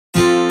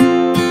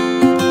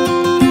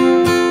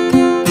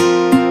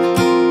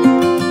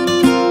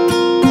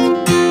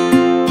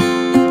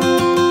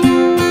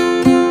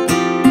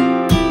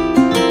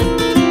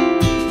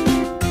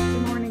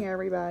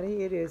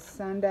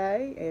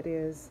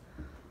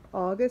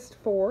August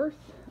 4th.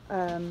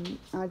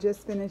 I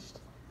just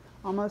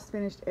almost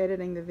finished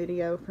editing the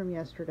video from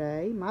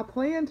yesterday. My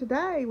plan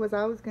today was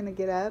I was going to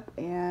get up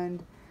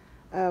and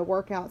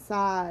work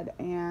outside,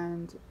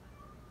 and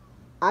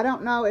I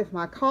don't know if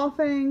my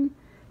coughing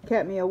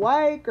kept me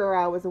awake or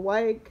I was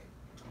awake,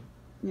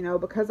 you know,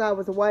 because I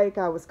was awake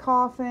I was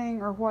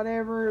coughing or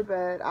whatever,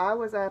 but I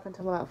was up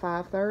until about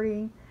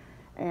 5:30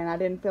 and I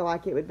didn't feel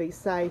like it would be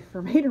safe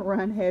for me to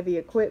run heavy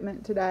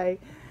equipment today.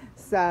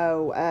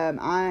 So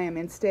I am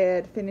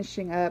instead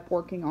finishing up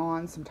working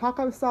on some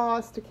taco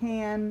sauce to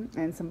can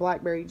and some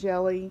blackberry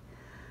jelly.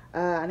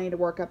 I need to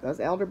work up those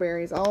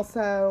elderberries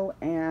also,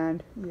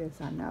 and yes,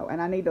 I know,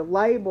 and I need to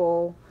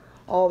label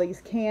all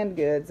these canned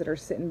goods that are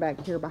sitting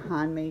back here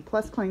behind me,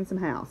 plus clean some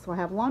house. So I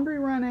have laundry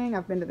running.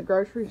 I've been to the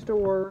grocery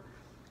store.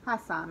 Hi,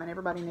 Simon.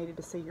 Everybody needed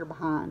to see you're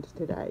behind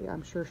today.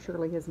 I'm sure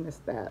Shirley has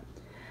missed that.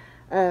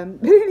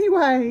 But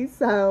anyway,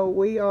 so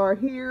we are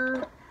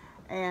here,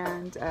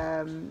 and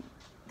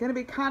going to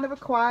be kind of a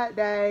quiet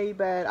day,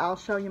 but I'll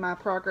show you my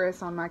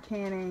progress on my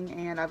canning,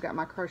 and I've got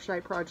my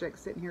crochet project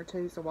sitting here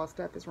too, so while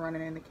stuff is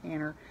running in the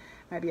canner,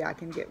 maybe I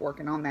can get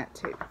working on that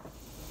too.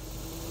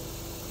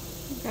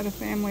 I've got a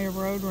family of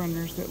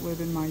roadrunners that live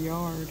in my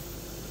yard.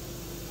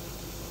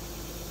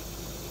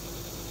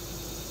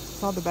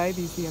 Saw the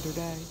babies the other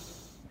day.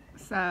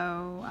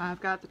 So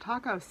I've got the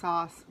taco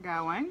sauce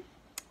going.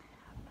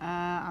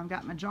 I've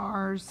got my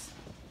jars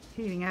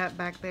heating up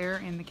back there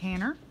in the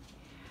canner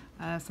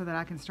so that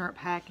I can start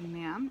packing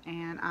them,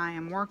 and I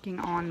am working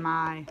on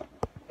my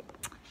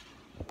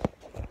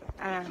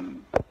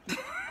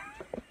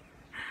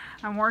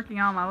I'm working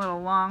on my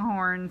little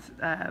Longhorns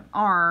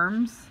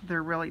arms.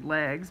 They're really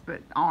legs,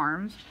 but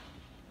arms.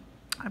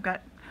 I've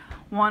got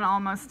one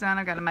almost done.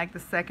 I've got to make the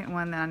second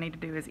one. Then I need to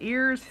do his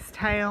ears, his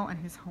tail, and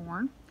his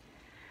horn.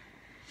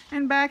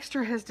 And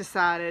Baxter has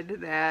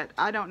decided that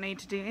I don't need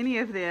to do any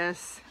of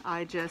this.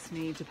 I just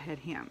need to pet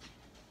him.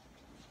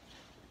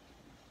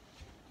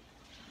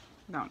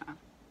 Don't I?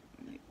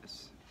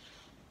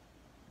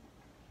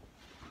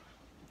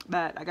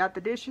 But I got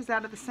the dishes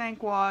out of the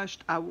sink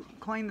washed. I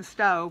cleaned the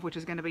stove, which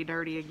is going to be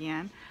dirty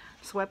again.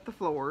 Swept the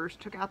floors,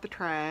 took out the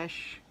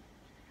trash.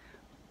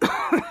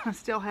 I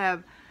still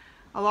have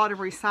a lot of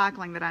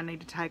recycling that I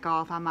need to take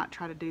off. I might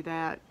try to do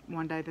that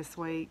one day this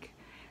week.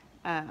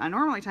 I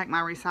normally take my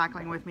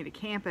recycling with me to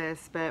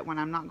campus, but when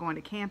I'm not going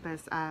to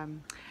campus,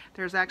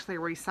 there's actually a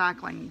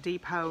recycling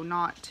depot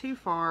not too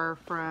far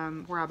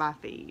from where I buy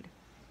feed.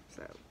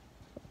 So,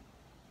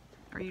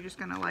 are you just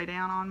going to lay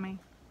down on me?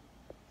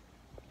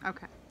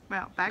 Okay.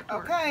 Well, back to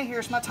work. Okay,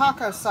 here's my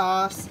taco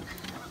sauce.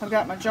 I've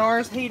got my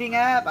jars heating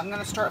up. I'm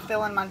going to start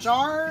filling my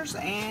jars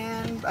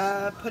and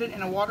put it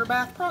in a water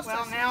bath process.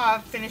 Well, now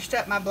I've finished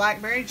up my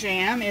blackberry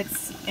jam.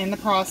 It's in the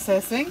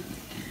processing.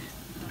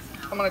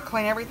 I'm going to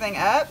clean everything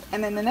up,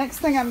 and then the next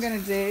thing I'm going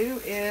to do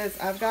is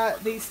I've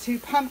got these two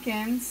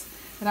pumpkins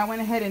that I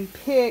went ahead and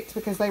picked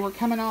because they were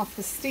coming off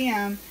the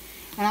stem,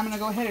 and I'm going to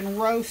go ahead and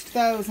roast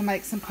those and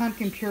make some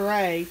pumpkin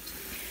puree.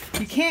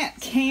 You can't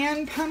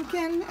can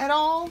pumpkin at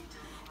all.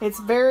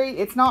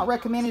 It's not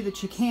recommended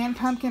that you can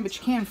pumpkin, but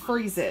you can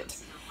freeze it,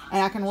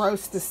 and I can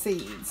roast the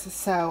seeds.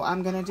 So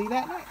I'm going to do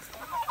that next.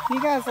 You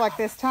guys like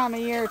this time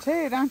of year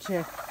too, don't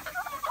you?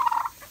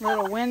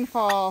 Little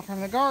windfall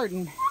from the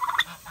garden.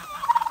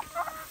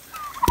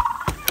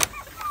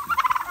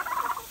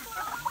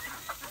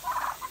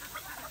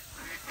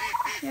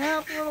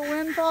 Yep, a little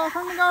windfall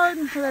from the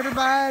garden for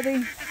everybody.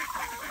 Is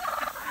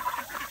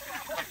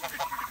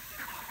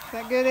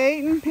that good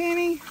eating,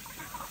 Penny?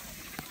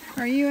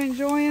 Are you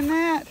enjoying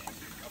that?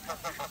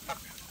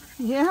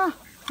 Yeah,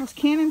 those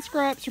canning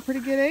scraps are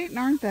pretty good eating,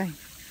 aren't they?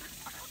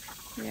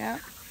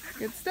 Yep,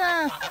 good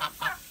stuff.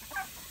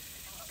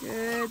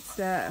 Good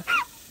stuff.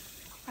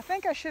 I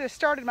think I should have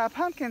started my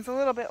pumpkins a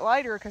little bit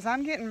later because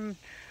I'm getting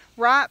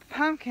ripe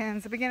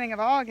pumpkins the beginning of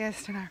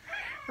August, and I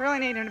really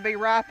need them to be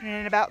ripening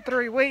in about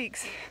 3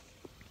 weeks.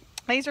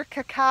 These are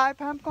Kakai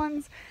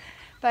pumpkins.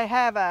 They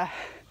have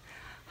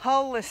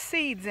hull-less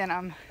seeds in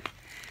them.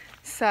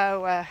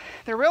 So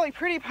they're really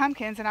pretty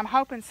pumpkins, and I'm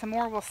hoping some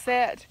more will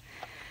set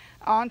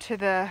onto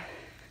the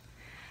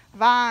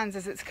vines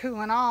as it's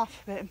cooling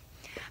off. But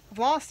I've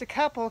lost a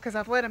couple because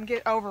I've let them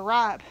get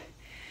overripe.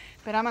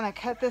 But I'm going to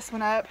cut this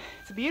one up.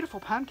 It's a beautiful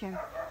pumpkin.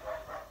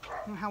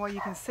 I don't know how well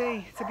you can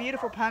see. It's a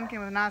beautiful pumpkin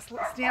with a nice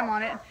stem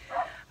on it.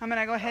 I'm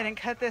going to go ahead and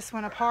cut this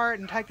one apart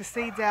and take the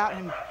seeds out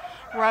and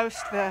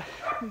roast the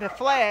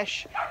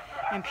flesh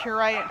and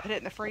puree it and put it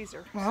in the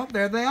freezer. Well,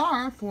 there they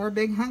are, 4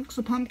 big hunks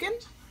of pumpkin.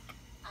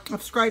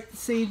 I've scraped the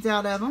seeds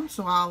out of them,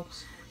 so I'll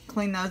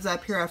clean those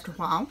up here after a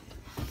while.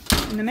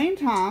 In the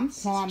meantime,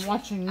 while I'm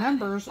watching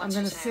numbers, I'm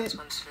going to sit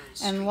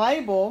and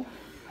label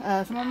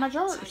some of my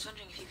jars.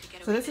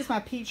 So this is my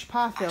peach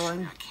pie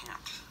filling.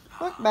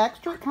 Look,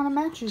 Baxter, it kind of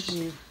matches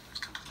you.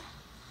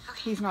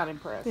 He's not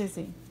impressed.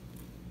 Fizzy.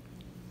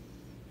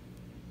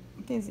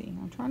 Fizzy,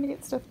 I'm trying to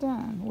get stuff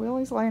done.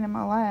 Willie's laying in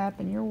my lap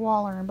and you're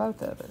wallering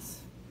both of us.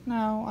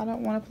 No, I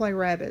don't want to play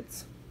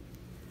rabbits.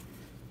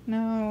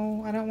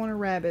 No, I don't want to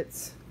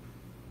rabbits.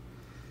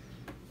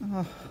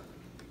 Oh.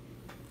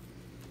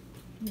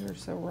 You're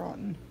so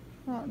rotten.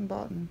 Rotten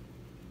button.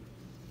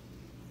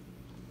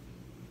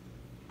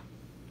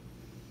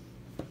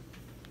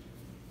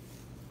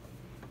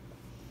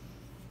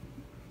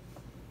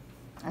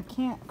 I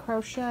can't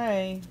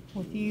crochet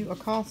with you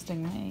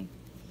accosting me.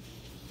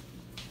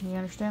 You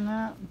understand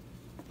that?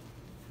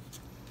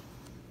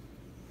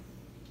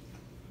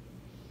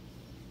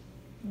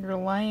 You're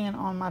laying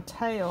on my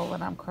tail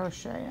that I'm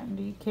crocheting.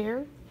 Do you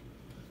care?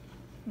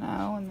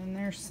 No, and then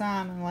there's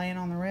Simon laying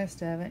on the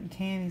rest of it, and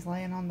Candy's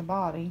laying on the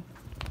body.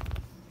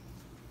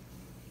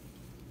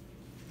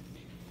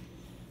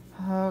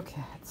 Oh,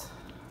 cats.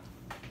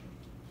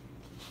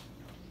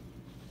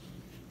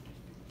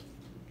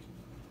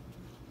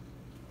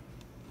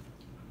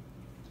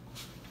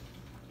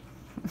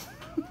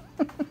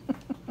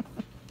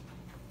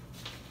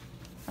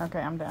 Okay,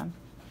 I'm done.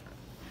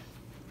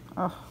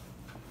 Oh.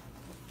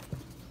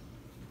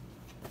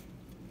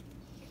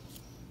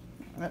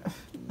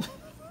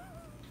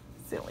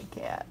 Silly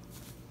cat.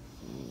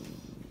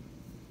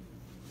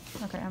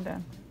 Okay, I'm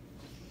done.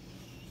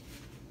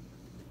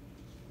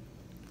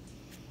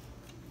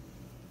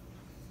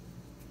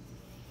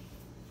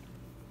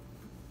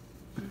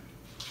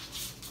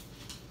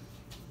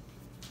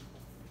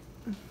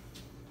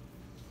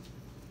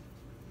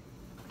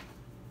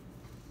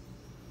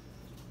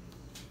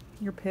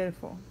 You're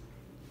pitiful.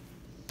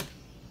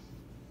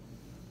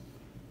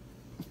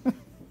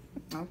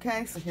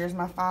 Okay, so here's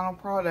my final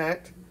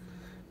product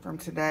from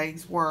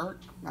today's work.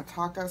 My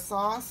taco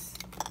sauce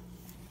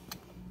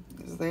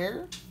is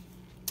there.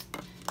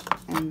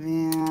 And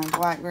then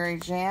blackberry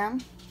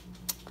jam.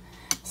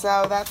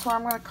 So that's where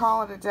I'm going to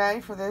call it a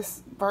day for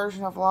this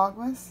version of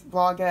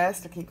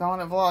Vlogust. I keep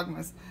calling it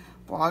Vlogmas.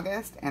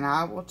 Vlogust. And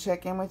I will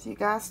check in with you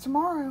guys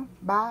tomorrow.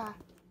 Bye.